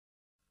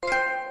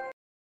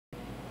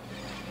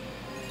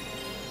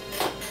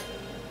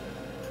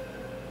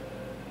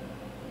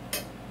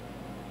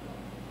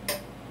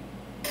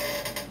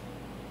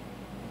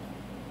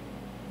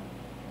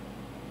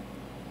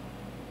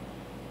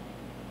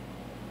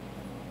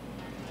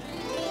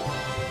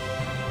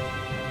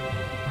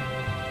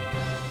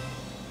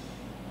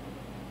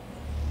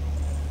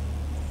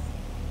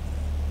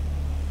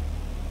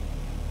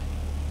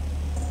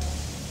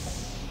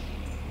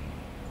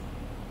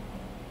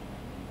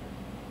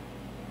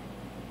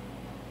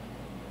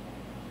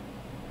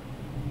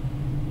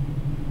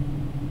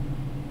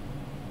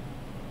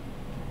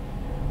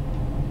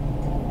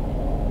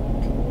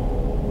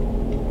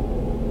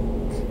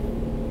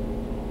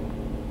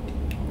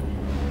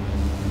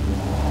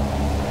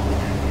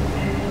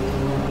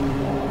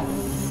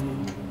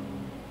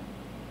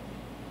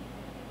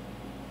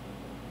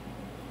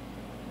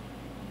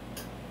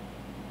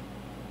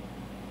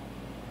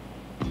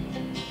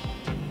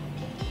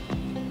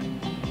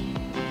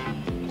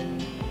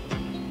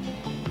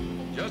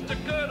Just a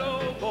good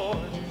old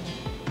boy.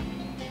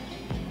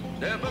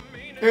 Never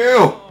mean it.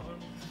 Ew!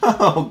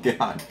 Oh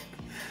god.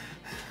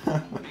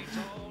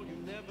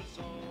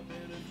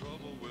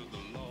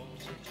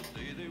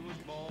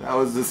 That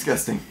was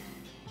disgusting.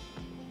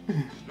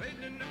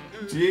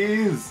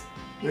 Jeez.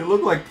 They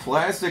look like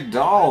plastic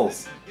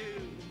dolls.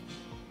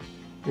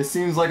 It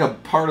seems like a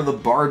part of the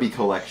Barbie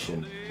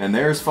collection. And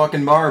there's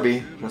fucking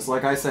Barbie, just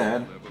like I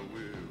said.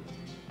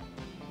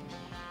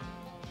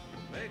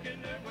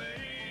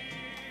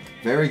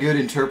 Very good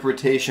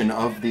interpretation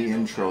of the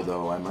intro,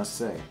 though, I must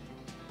say.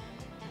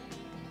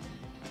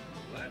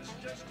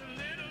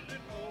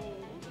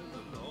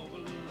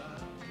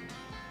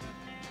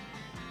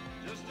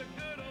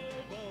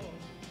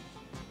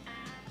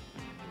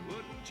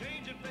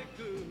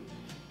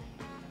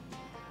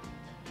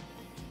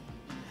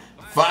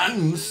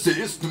 Find the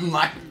system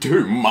like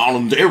two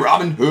modern day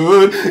Robin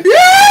Hood.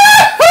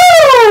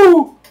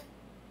 Yahoo!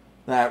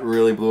 That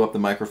really blew up the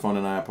microphone,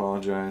 and I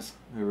apologize.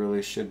 I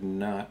really should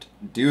not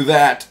do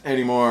that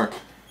anymore.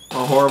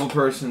 A horrible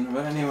person.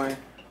 But anyway.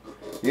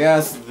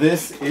 Yes,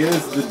 this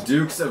is the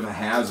Dukes of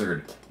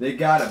Hazzard. They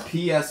got a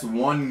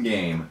PS1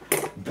 game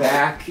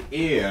back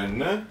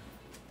in...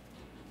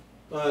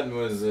 When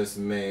was this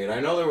made? I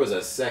know there was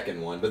a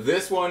second one, but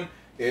this one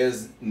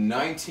is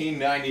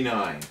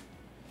 1999.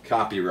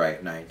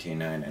 Copyright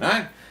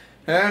 1999.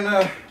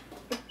 And,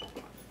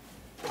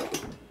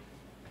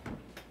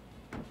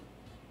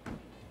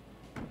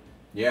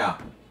 yeah.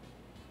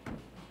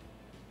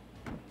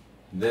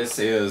 This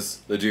is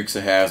the Dukes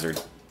of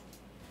Hazzard.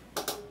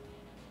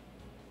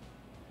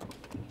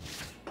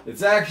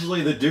 It's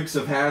actually the Dukes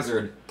of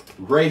Hazzard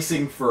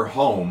Racing for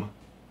Home.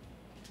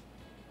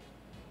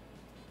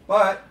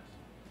 But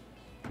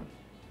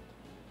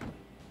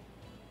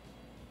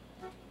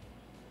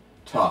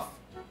tough.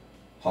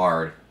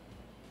 Hard.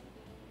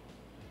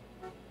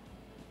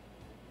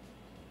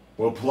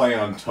 We'll play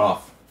on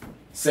tough.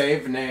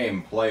 Save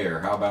name,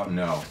 player. How about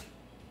no?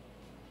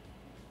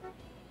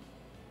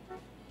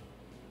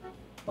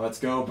 Let's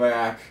go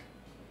back.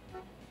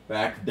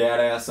 Back that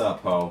ass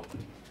up, ho.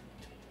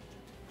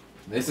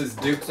 This is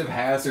Dukes of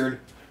Hazzard.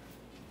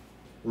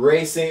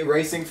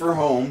 Racing for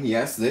home.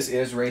 Yes, this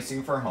is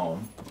racing for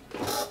home.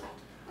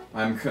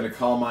 I'm gonna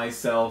call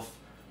myself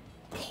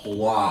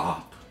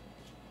Plop.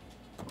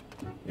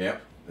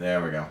 Yep,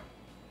 there we go.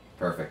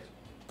 Perfect.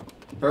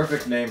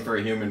 Perfect name for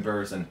a human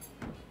person.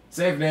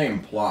 Save name,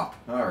 Plop.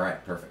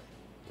 Alright, perfect.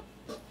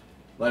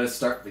 Let us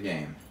start the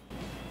game.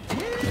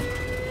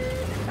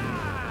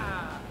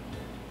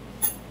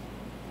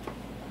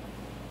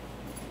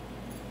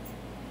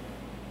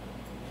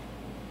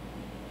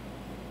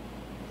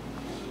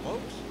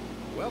 Folks,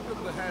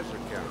 welcome to Hazzard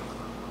County.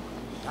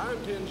 Time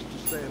tends to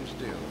stand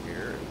still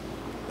here, and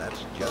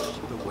that's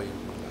just the way we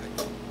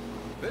like it.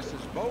 This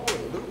is Bo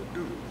and Luke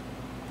Duke.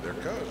 They're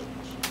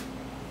cousins.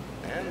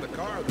 And the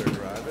car they're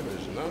driving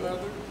is none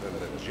other than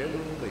the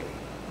General Lee.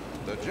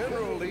 The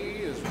General Lee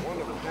is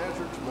one of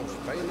Hazzard's most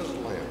famous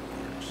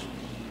landmarks.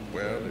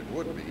 Well, it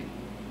would be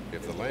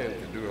if the land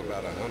could do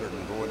about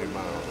 120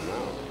 miles an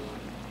hour.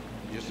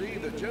 You see,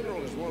 the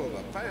General is one of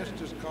the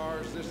fastest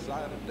cars this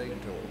side of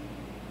Daytona.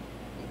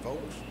 And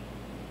folks,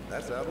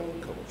 that's out on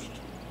the coast.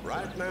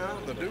 Right now,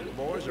 the Duke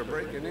boys are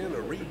breaking in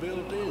a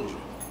rebuilt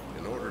engine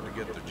in order to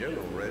get the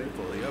General ready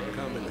for the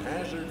upcoming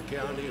Hazzard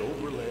County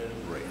Overland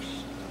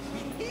Race.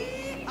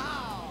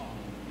 YEEHAW!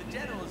 The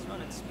General is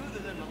running smoother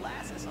than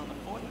molasses on the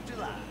 4th of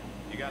July.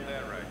 You got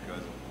that right,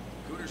 cousin.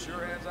 Cooter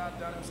sure has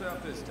outdone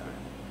himself this time.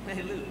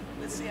 Hey, Luke,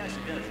 let's see how she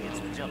does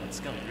against the jumping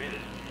skunk river.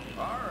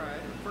 All right,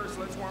 but first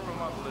let's warm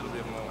him up a little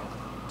bit more.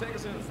 Take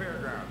us in the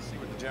fairgrounds, see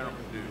what the General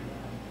can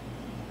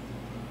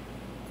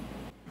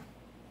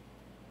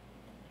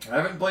do. I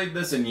haven't played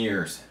this in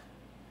years.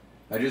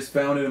 I just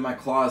found it in my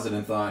closet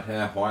and thought,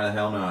 why the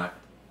hell not?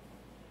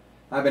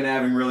 I've been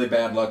having really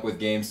bad luck with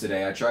games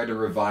today. I tried to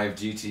revive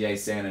GTA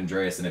San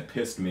Andreas and it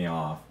pissed me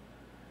off.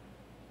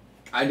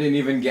 I didn't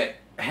even get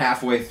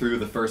halfway through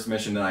the first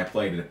mission that I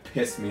played and it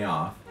pissed me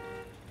off.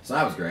 So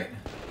that was great.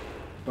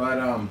 But,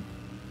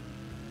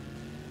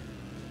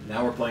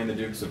 now we're playing the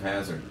Dukes of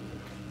Hazzard.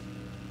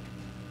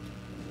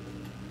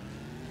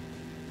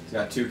 It's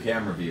got 2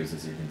 camera views,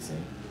 as you can see.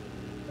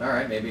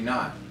 Alright, maybe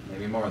not.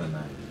 Maybe more than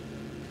that.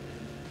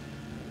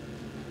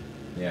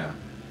 Yeah.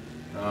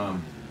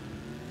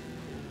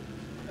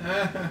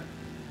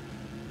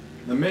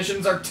 The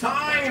missions are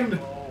timed!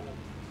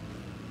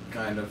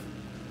 Kind of.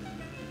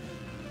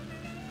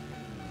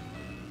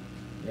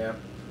 Yep.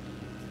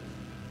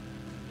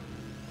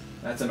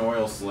 That's an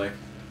oil slick.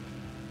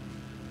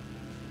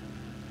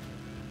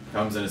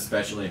 Comes in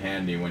especially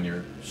handy when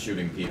you're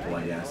shooting people,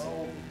 I guess.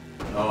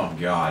 Oh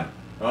god.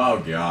 Oh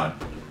god.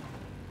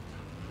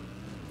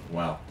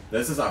 Well,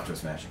 this is off to a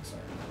smashing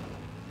start.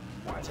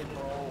 Watch it,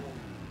 bro.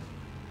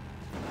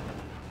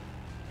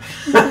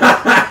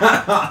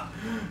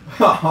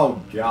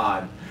 Oh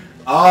god.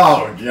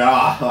 Oh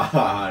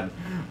god.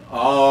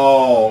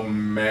 Oh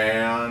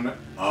man.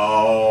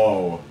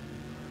 Oh.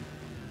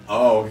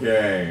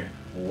 Okay.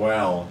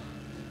 Well.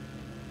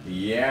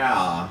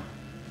 Yeah.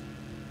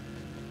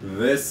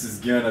 This is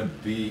gonna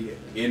be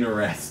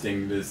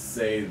interesting to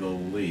say the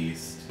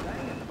least.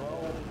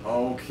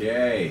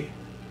 Okay.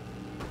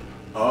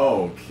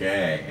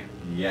 Okay.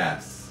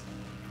 Yes.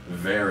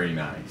 Very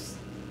nice.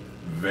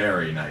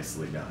 Very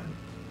nicely done.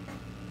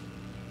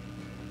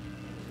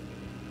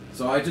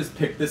 So I just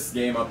picked this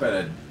game up at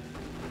a...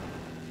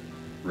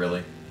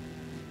 Really?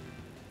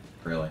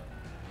 Really?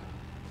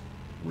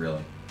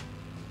 Really?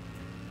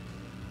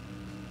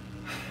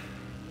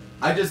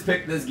 I just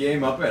picked this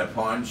game up at a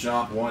pawn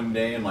shop one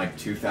day in like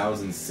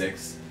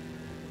 2006.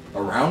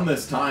 Around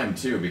this time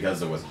too,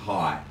 because it was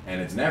hot.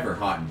 And it's never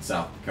hot in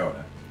South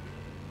Dakota.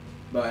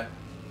 But...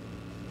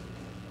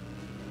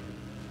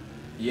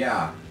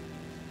 yeah.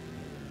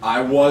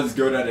 I was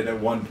good at it at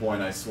one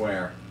point, I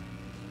swear.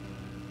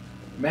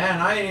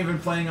 Man, I ain't even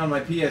playing on my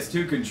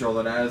PS2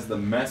 controller that has the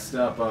messed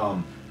up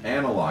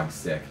analog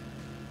stick.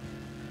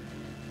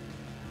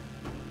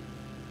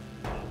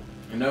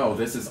 No,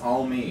 this is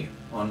all me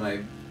on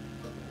my,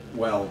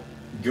 well,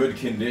 good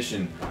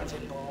condition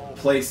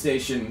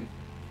PlayStation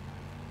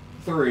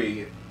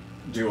 3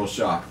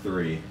 DualShock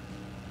 3.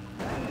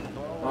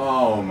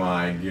 Oh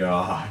my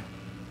god.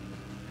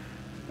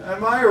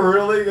 Am I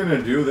really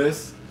gonna do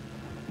this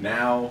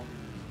now,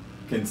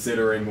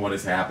 considering what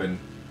has happened?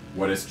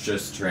 What has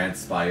just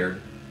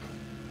transpired?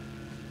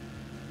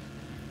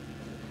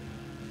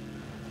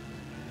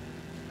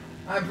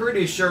 I'm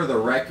pretty sure the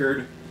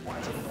record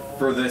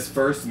for this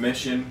first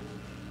mission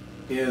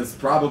is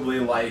probably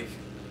like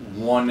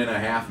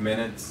 1.5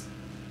 minutes.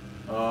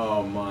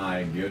 Oh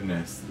my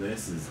goodness,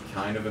 this is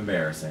kind of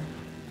embarrassing.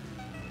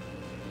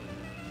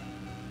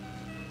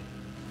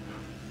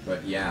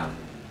 But yeah.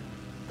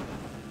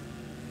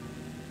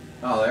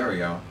 Oh, there we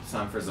go. It's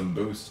time for some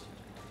boost.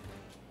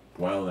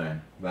 Well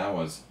then, that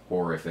was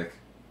horrific.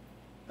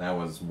 That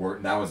was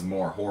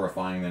more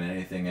horrifying than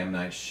anything M.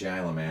 Night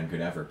Shyamalan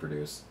could ever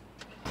produce.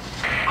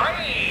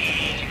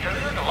 Crazy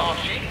Cougar, the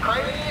lost sheep.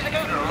 Crazy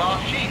Cougar, the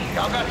lost sheep.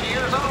 Y'all got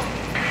your ears on?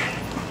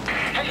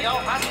 Hey, y'all,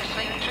 I just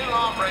seen 2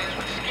 hombres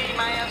with ski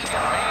masks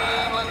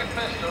and mean-looking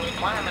pistols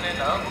climbing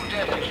into Uncle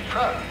Jeffy's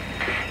truck.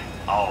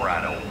 All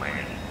right, old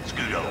man.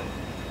 Scoot over.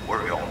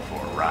 We're going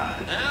for a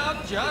ride.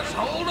 Now, just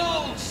hold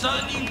on,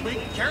 son. You be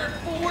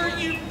careful where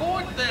you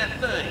point that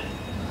thing.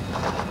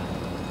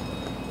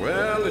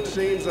 Well, it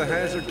seems the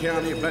Hazzard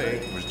County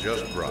Bank was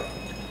just robbed.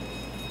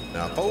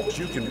 Now, folks,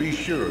 you can be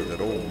sure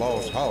that old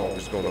Boss Hogg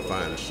is going to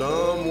find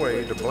some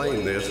way to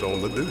blame this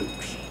on the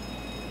Dukes.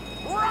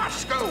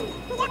 Roscoe,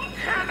 what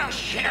kind of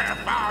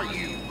sheriff are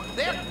you?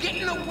 They're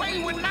getting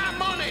away with my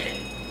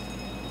money.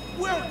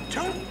 Well,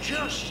 don't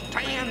just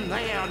stand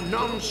there,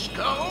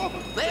 numbskull.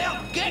 They're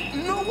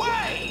getting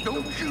away.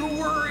 Don't you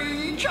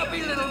worry,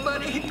 chubby little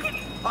buddy.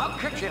 I'll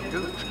catch them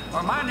Dukes,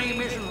 or my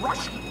name is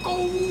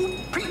Roscoe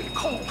P.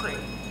 Coltrane.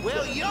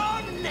 Well,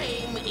 your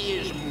name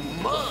is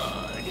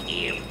Mud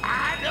if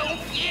I don't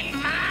get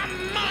my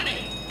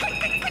money.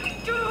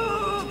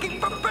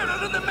 Keep a pedal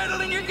to the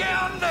metal in your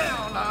gown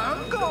down.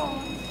 I'm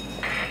gone.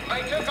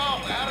 They took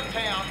off out of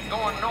town,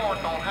 going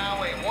north on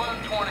Highway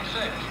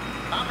 126.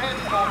 I'm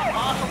heading towards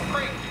Possum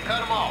Creek to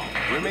cut them off.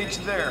 We'll meet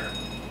you there.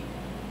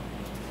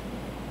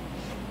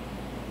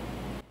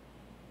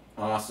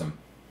 Awesome.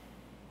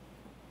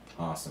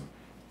 Awesome.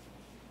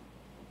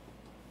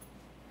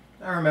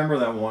 I remember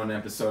that one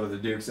episode of the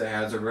Dukes of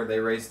Hazzard where they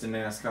raced in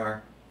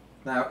NASCAR.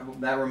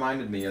 That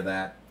reminded me of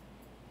that.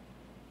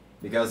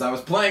 Because I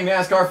was playing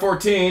NASCAR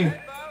 14.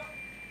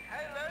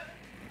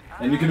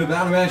 And you can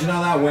about imagine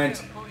how that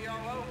went.